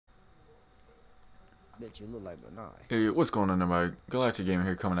Bet you look like Benai. Hey, what's going on, everybody? Galactic Gamer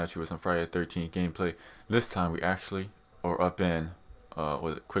here, coming at you with some Friday the 13th gameplay. This time we actually are up in,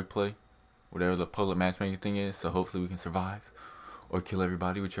 was it quick play? Whatever the public matchmaking thing is, so hopefully we can survive or kill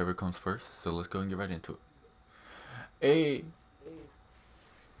everybody, whichever comes first. So let's go and get right into it. Hey!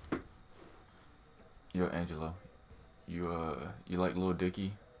 Yo, Angelo. You like Lil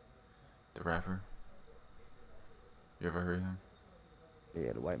Dicky, the rapper? You ever heard him?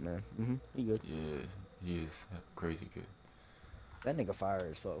 Yeah, the white man. He good. Yeah, he is crazy good. That nigga fire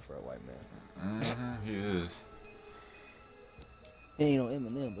as fuck for a white man. He is. He ain't no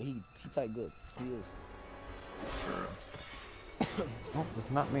Eminem, but he type good. He is. For real. Oh,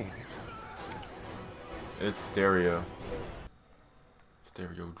 it's not me. It's stereo.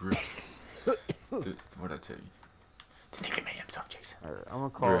 Stereo drip. This what I tell you. This nigga made himself, Jason. Alright, I'm gonna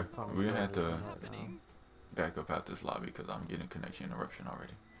call Bruh, we're gonna have to back up out this lobby because I'm getting connection interruption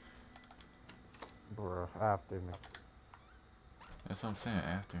already. Bruh, after me. That's what I'm saying,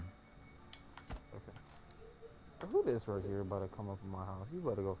 after. Okay. Who this right here about to come up in my house? You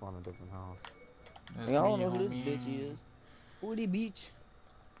better go find a different house. That's I don't me, know who this homie. bitch is. Who the bitch?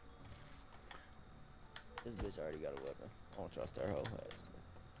 This bitch already got a weapon. I don't trust her whole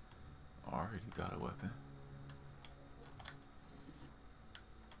ass. Already got a weapon.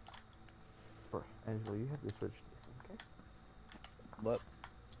 Bruh, Angela, you have to search this, okay? But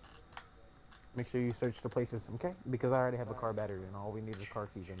Make sure you search the places, okay? Because I already have a car battery and all we need is car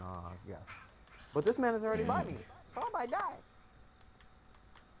keys and gas. But this man is already by me, so I might die.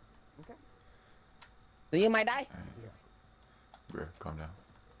 Okay? so you might die. Yeah. Bruh, calm down.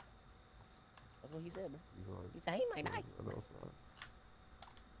 That's what he said, bro. He's already- He said he might die. he's already-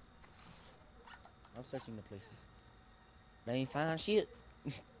 I'm searching the places. They ain't find shit.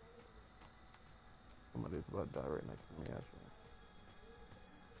 Somebody's about to die right next to me, actually.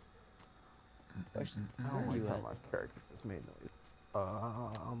 Question. I Where don't are like you how at? my character just made noise.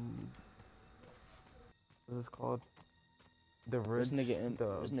 What is this called? The ridge. This nigga in-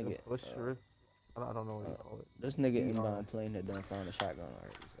 the, this the nigga, push ridge. I don't know what you call it. This nigga Yeah. inbound plane that done found a shotgun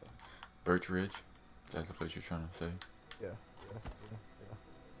already. So Birch Ridge? That's the place you're trying to say? Yeah.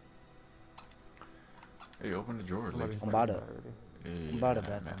 Hey, open the drawer, lady. I'm about to- Hey, I'm about to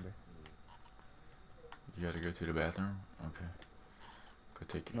man. bathroom, bro. You gotta go to the bathroom? Okay. Go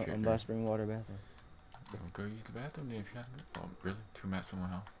take your No, shit. I'm about to spring water bathroom. Go use the bathroom then if you have to. Oh, really? 2 mats in one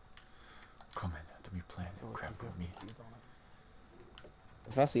house? Come in after me playing that crap with me.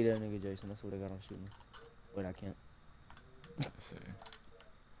 If I see that nigga Jason, that's what I got on shooting. Wait, I can't. Let's see.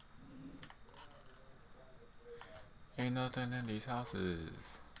 Ain't nothing in these houses.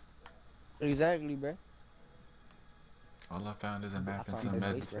 Exactly, bro. All I found is a map and found some this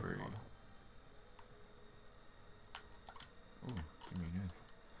med waste, bro. spray. Ooh, give me this.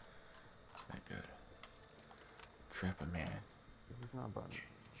 That good. Trapper man. He's not button.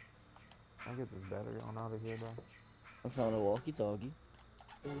 I get this battery on out of here, though. I found a walkie-talkie.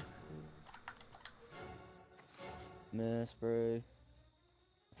 Man, spray.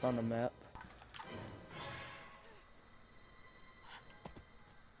 I found a map.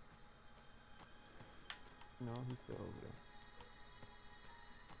 No, he's still over there.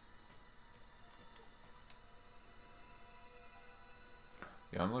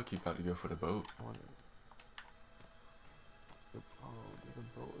 Yeah, I'm lucky about to go for the boat. I wonder. Oh, there's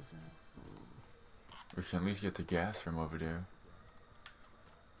a boat in there. We can at least get the gas from over there.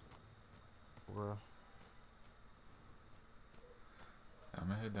 Bruh. I'm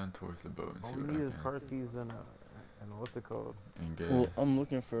gonna head down towards the boat and All see we what need I is can. car keys and what's it called? And gas. Well, I'm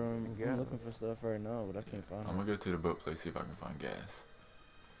looking for Yeah. I'm looking for stuff right now, but I can't find I'm it. gonna go to the boat place, see if I can find gas.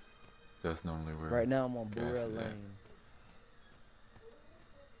 That's normally where. Right now I'm on gas Burrell is at. Lane.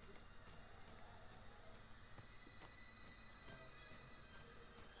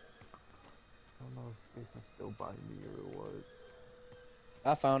 I don't know if Jason's still by me or what.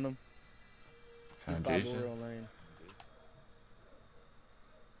 I found him. He's Found by Jason. Burrell Lane.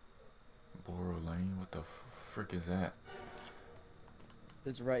 Boro Lane. What the frick is that?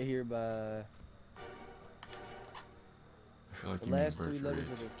 It's right here by I feel like the you mean last Birch 3 letters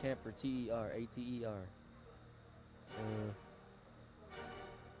Ridge. of his camper. T-E-R, A-T-E-R.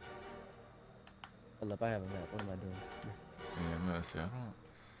 Hold up, I have a map. What am I doing? Yeah, I'm gonna say I don't.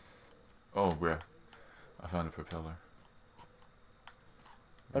 Oh, bruh. I found a propeller.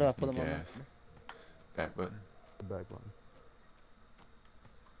 Where do I There's pull the him on gas. Back button. The back one.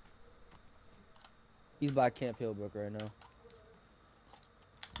 He's by Camp Hillbrook right now.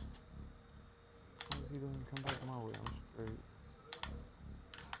 He doesn't come back my way. I'm straight.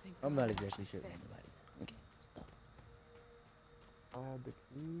 I'm not exactly sure where anybody's at. Okay, stop. I had the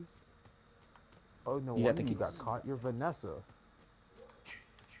keys. Oh, no You got wonder the you key. got caught. You're Vanessa.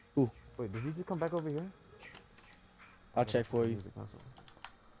 Who? Wait, did you just come back over here? I'll check for you. Music console.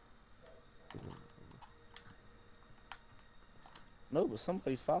 No, but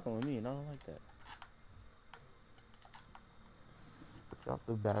somebody's following me, and I don't like that. Drop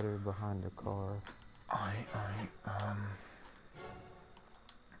the battery behind the car. I'm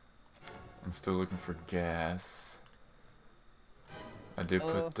still looking for gas. I did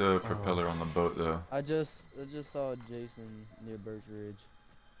put the propeller on the boat though. I just saw Jason near Birch Ridge.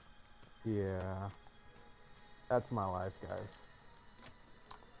 Yeah. That's my life, guys.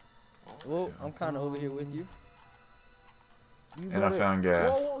 Well, Yeah. I'm kind of over here with you. And I found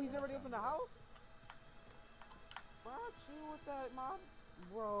gas. Whoa, he's already up in the house? Bro, chill with that, man.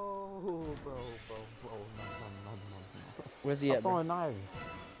 Bro, no. Where's he Stop at, bro? throwing knives.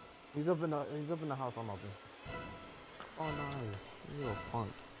 He's up in the house I'm up in. Oh, knives. You little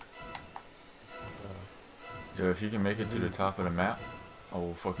punk. Yeah, if you can make it to the top of the map, I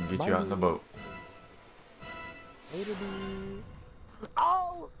will fucking get you out in the boat. Later, dude.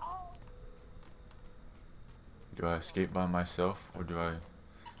 Oh! Do I escape by myself or do I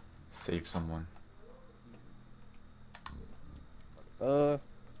save someone? Somebody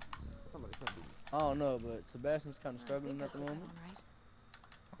sent me. I don't know, but Sebastian's kind of struggling at the moment.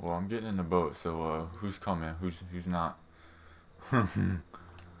 Well, I'm getting in the boat, so who's coming? Who's not? Jump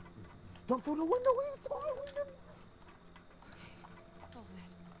through the window. What are you doing? All set.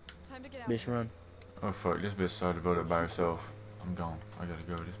 Time to get out. Bitch, run. Oh fuck, this bitch started the boat up by herself. I'm gone. I gotta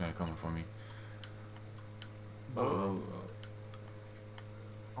go. This man coming for me. Oh.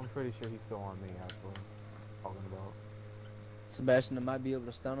 I'm pretty sure he's still on me, actually. Talking about. Sebastian, I might be able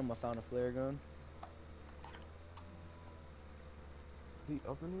to stun him. I found a flare gun. Is he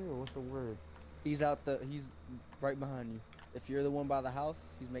up in here or what's the word? He's right behind you. If you're the one by the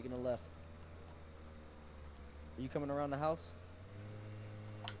house, he's making a left. Are you coming around the house?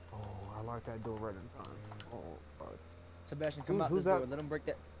 Oh, I locked that door right in time. Oh, fuck. Sebastian, come Who's- out who's this door. that? Let him break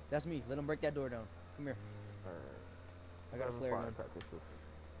that. That's me. Let him break that door down. Come here. I got a flare gun.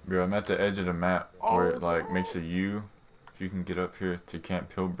 Bro, I'm at the edge of the map where it like Oh, makes a U. If you can get up here to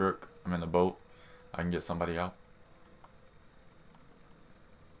Camp Pillbrook, I'm in the boat. I can get somebody out.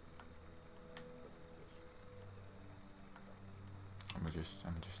 I'm gonna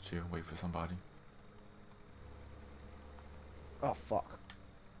just chill, wait for somebody. Oh fuck.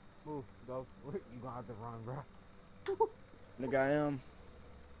 Move, go. You gonna have to run, bro. Nigga, I am.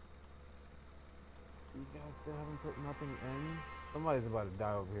 These guys still haven't put nothing in. Somebody's about to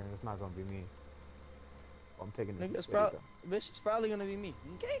die over here, and it's not gonna be me. I'm taking this. Nigga, it's There you bitch, it's probably gonna be me.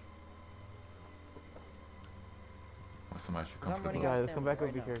 Okay. Well, somebody should I'm come for the running boat. out. Guys, come back Right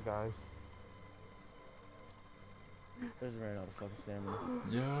over now. here, guys. There's ran out of fucking stamina.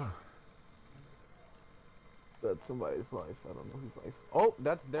 Yeah. That's somebody's life. I don't know whose life. Oh,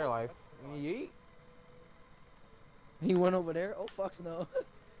 that's their life. Yeet. He went over there. Oh fucks no.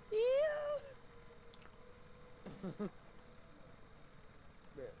 Yeah. Bruh.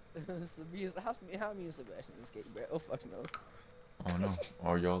 How me and Sebastian escape, bro? Oh fucks no. Oh no.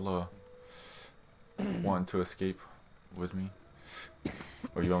 Are y'all wanting to escape with me?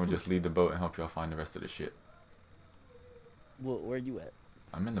 Or you want me to just leave the boat and help y'all find the rest of the shit? Well, where you at?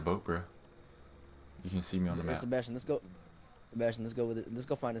 I'm in the boat, bro. You can see me on the map. Sebastian, let's go. Sebastian, let's go with it. Let's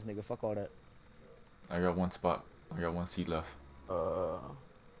go find this nigga. Fuck all that. I got one spot. I got one seat left. Run. Oh,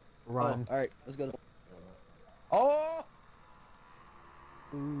 all right, let's go. Oh.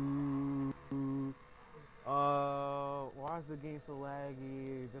 Why is the game so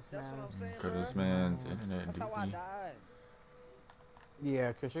laggy? That's what I'm saying. Cause bro. this man's internet That's how I dookie. died.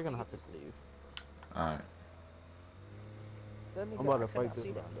 Yeah, Chris, you're gonna have to leave. Alright. That nigga, I'm about to I fight cannot this see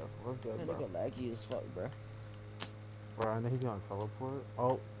man, that. though. What's That good, bro? nigga laggy as fuck, bro. Bro, I know he's gonna teleport.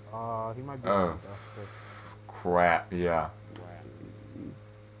 Oh, he might be. Oh. on the Crap, yeah.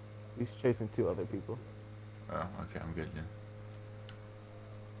 He's chasing 2 other people. Oh, okay, I'm good then.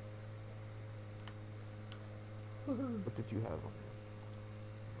 What did you have on you?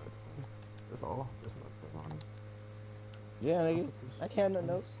 That's all. That's not on. Yeah, nigga. I can't nothing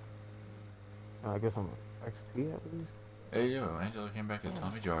else. I guess I'm XP at least. Hey yo, Angela came back as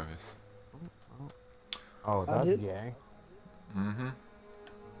Tommy Jarvis. Oh, I that's did. gay. Mm-hmm.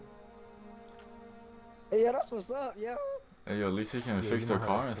 Hey, yeah, that's what's up, yo. Hey yo, at least he can Yeah, fix you their know how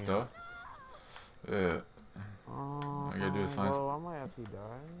car that and came. stuff. Yeah. All I gotta do is find. Well, I might actually die.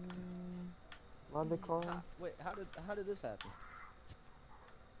 Ride the car. Wait, how did this happen?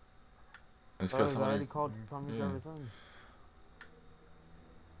 It's I cause already somebody. called Tommy yeah. Jarvis in.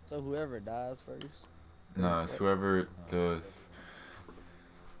 So whoever dies first. No, it's whoever does.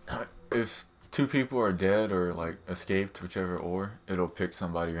 If 2 people are dead or like escaped, whichever, or it'll pick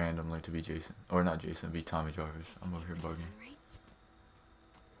somebody randomly to be Jason. Or not Jason, be Tommy Jarvis. I'm over here bugging.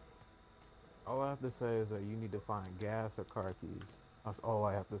 All I have to say is that you need to find gas or car keys. That's all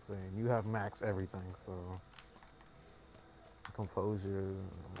I have to say. And you have max everything, so composure,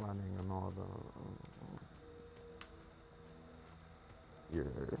 running, and all the. You're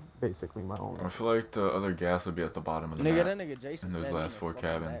basically my own. I feel like the other gas would be at the bottom of the Nigga, map. that nigga Jason in those stabbed me last the 4 fucking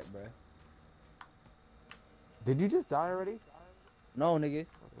cabins. back, bruh. Did you just die already? No, nigga.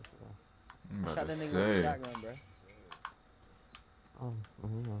 I'm about Shot to that nigga with a say. shotgun, bruh.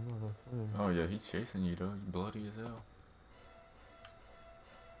 Oh yeah, he's chasing you though. You bloody as hell.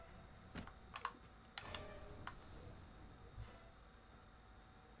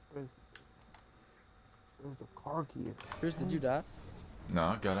 Where's the car keys? Chris, did you die? No,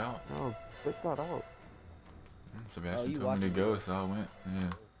 I got out. No, Chris got out. Sebastian you told me to watching go, it. so I went. Yeah.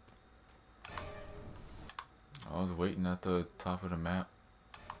 I was waiting at the top of the map.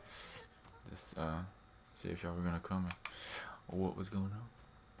 Just see if y'all were gonna come or what was going on.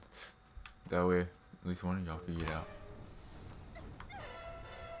 That way, at least one of y'all could get out.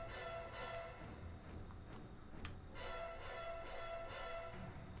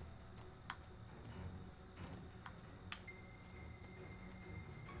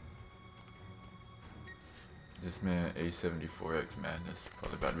 This man A74X Madness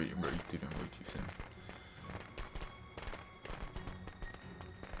probably about to be break through them way too soon.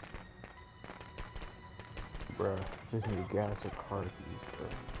 Bruh, just need gas or car keys,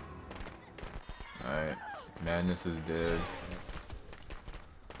 bro. Alright, Madness is dead.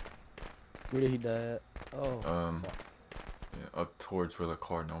 Where did he die at? Oh, fuck. Yeah, up towards where the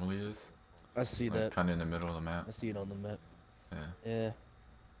car normally is. I see Like that. kind of in the middle of the map. I see it on the map. Yeah, Yeah.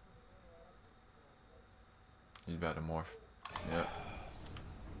 he's about to morph. Yep.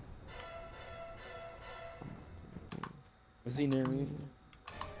 Was he near me?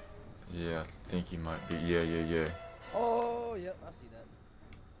 Yeah, I think he might be. Yeah. Oh, yep, I see that.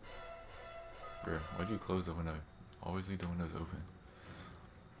 Bro, why'd you close the window? Always leave the windows open.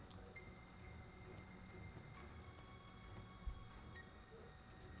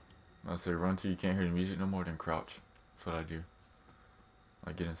 I say run till you can't hear the music no more, then crouch. That's what I do.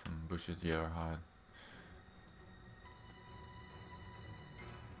 Like get in some bushes, yeah, or hide.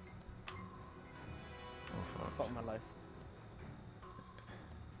 Oh fuck. Fuck my life.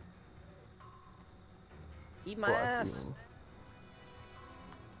 Eat my ass.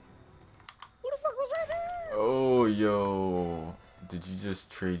 Who the fuck was right there? Oh yo. Did you just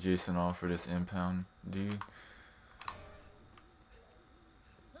trade Jason off for this impound, dude?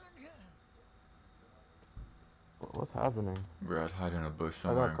 What's happening? Bro, I'd hide in a bush I got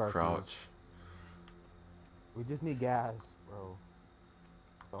somewhere and car keys. crouch. We just need gas, bro.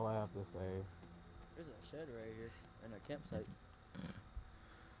 That's all I have to say. There's a shed right here and a campsite.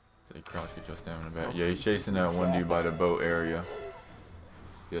 Say crouch, get your stamina back. Yeah, he's chasing that one dude by the boat area.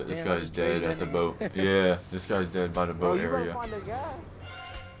 Yeah, this Damn, I guy's just dead traded at the that boat. Yeah, this guy's dead by the Bro, boat you better area. find the gas.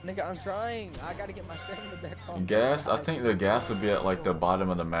 Nigga, I'm trying. I gotta get my stamina back on. Gas? I think the gas would be at like the bottom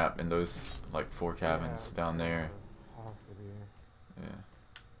of the map in those like 4 cabins down there. Has to be.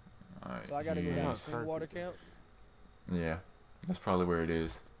 Yeah. Alright. So I gotta go down Yeah. to Springwater Camp. Yeah. That's probably where it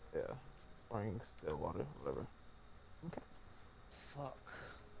is. Yeah. Spring, still water, whatever. Fuck.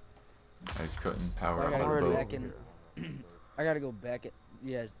 He's cutting power So I out gotta of go the boat. back in. I gotta go back at.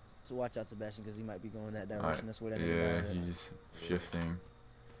 Yeah, so watch out, Sebastian, because he might be going that direction. Alright. That's where that nigga Yeah, died at. he's shifting.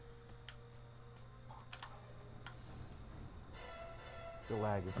 The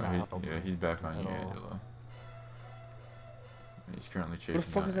lag is Oh, not yeah, helping he's back on at you, all. Angelo. He's currently the chasing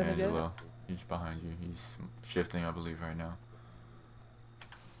fuck down is that nigga at? Angelo. He's behind you. He's shifting, I believe, right now.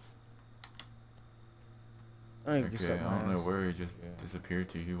 I think you Okay, suck I my don't know ass. where he just disappeared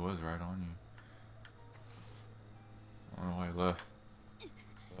to. He was right on you. I don't know why he left.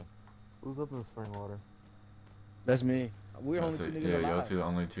 Who's up in the spring water? That's me. We're the only That's two it. niggas Yeah, y'all alive. two the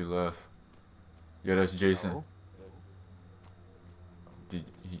only 2 left. Yeah, that's Jason. Oh. Did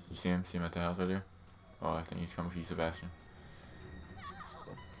you see him? See him at the house right there? Oh, I think he's coming for you, Sebastian.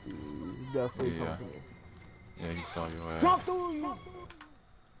 He's definitely Yeah. coming to me. Yeah, he saw your ass. Jump through you!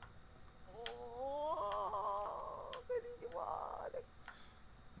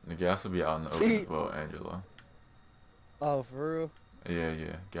 The gas will be out in the open See? as well, Angelo. Oh, for real?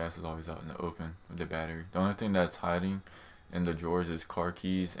 Yeah. Gas is always out in the open with the battery. The only thing that's hiding in the drawers is car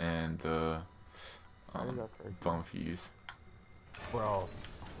keys and the phone fuse. Bro,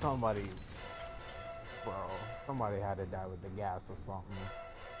 somebody had to die with the gas or something.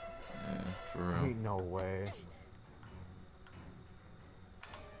 Yeah, for real. Ain't no way.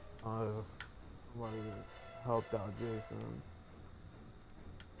 Somebody helped out Jason.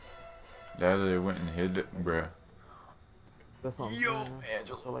 That they went and hid it, bruh. That's what I'm Yo, saying.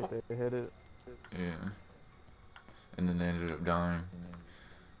 Angela. I feel like they hit it. Yeah. And then they ended up dying.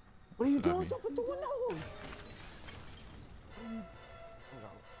 What are you So that'd doing? be- Jump at the windows!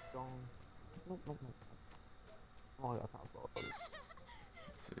 Don't. Nope, nope, nope. I only got time for all this.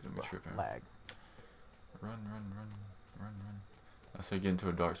 See, let me trip him. Lag. Run. I say get into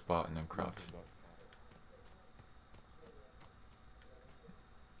a dark spot and then crouch.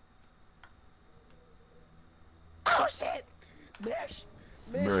 Oh shit! Bish!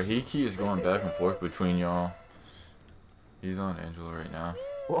 Bro, he keeps going back and forth between y'all. He's on Angela right now.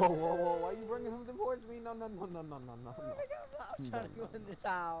 Whoa! Why you bringing him towards me? No. I'm trying to go in this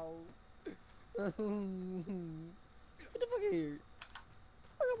house. Get the fuck here.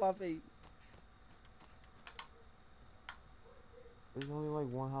 Look at my face. There's only like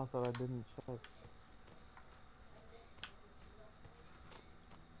one house that I didn't check.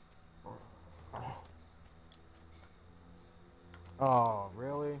 Oh,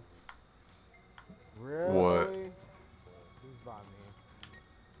 really? Really? What? Who's by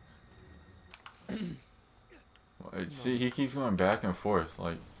me? See, he keeps going back and forth.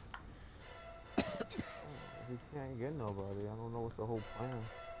 Like, He can't get nobody. I don't know what's the whole plan.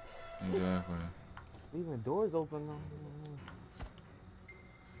 exactly. Leaving doors open.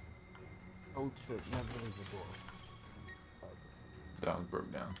 Oh shit, never leave the door. That was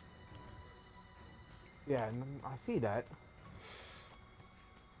broke down. Yeah, I see that.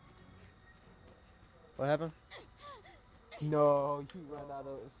 What happened? No, you ran out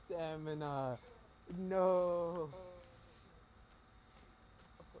of stamina. No.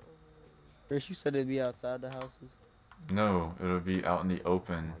 Chris, you said it'd be outside the houses. No, it'll be out in the Oh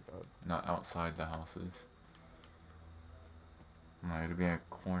open, my god. not outside the houses. Like, it'll be in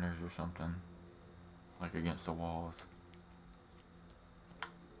corners or something. Like against the walls.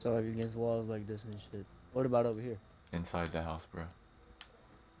 So like against walls like this and shit. What about over here? Inside the house, bro.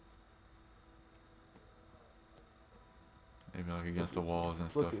 Maybe like against the walls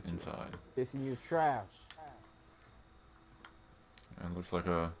and Look stuff at you. inside. Kissing you trash. And it looks like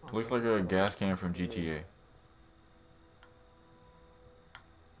a gas can from GTA.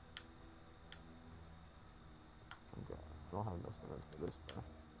 Okay. I don't have no stamina for this, bro.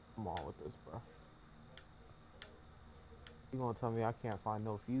 I'm on with this, bro. You gonna tell me I can't find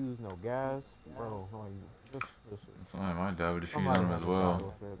no fuse, no gas? Bro, like, this shit. Somebody might die with the fuse Somebody on him has as a well.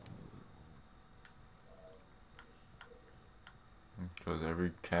 battlefield. Because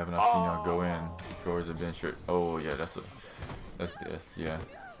every cabin I've seen y'all go in, the drawers have been straight. Oh yeah, that's this, yeah.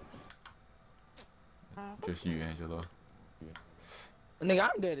 Just you, Angelo. Nigga,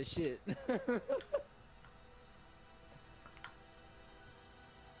 I'm dead as shit.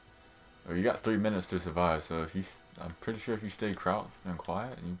 Oh, you got 3 minutes to survive, so if you, I'm pretty sure if you stay crouched and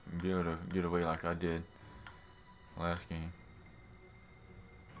quiet, you can be able to get away like I did last game.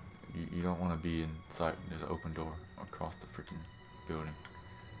 You don't want to be inside. There's an open door across the freaking building.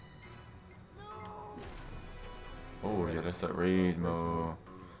 Oh yeah, that's that raid mode.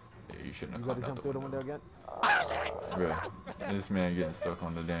 Yeah, you shouldn't You have gotta climbed jump out through the window again? Bruh, this man getting stuck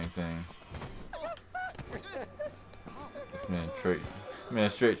on the dang thing. This man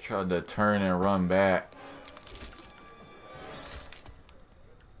straight tried to turn and run back.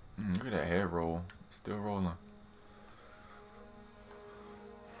 Look at that hair roll. Still rolling. I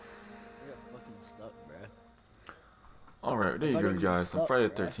got fucking stuck, bruh. Alright, there you Fucking go guys. Some stuck, Friday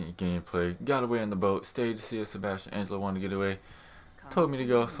the bruh. 13th gameplay. Got away on the boat. Stayed to see if Sebastian Angelo wanted to get away. Told me to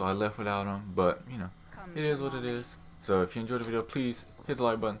go, so I left without him. But, you know, it is what it is. So if you enjoyed the video, please hit the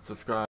like button, subscribe.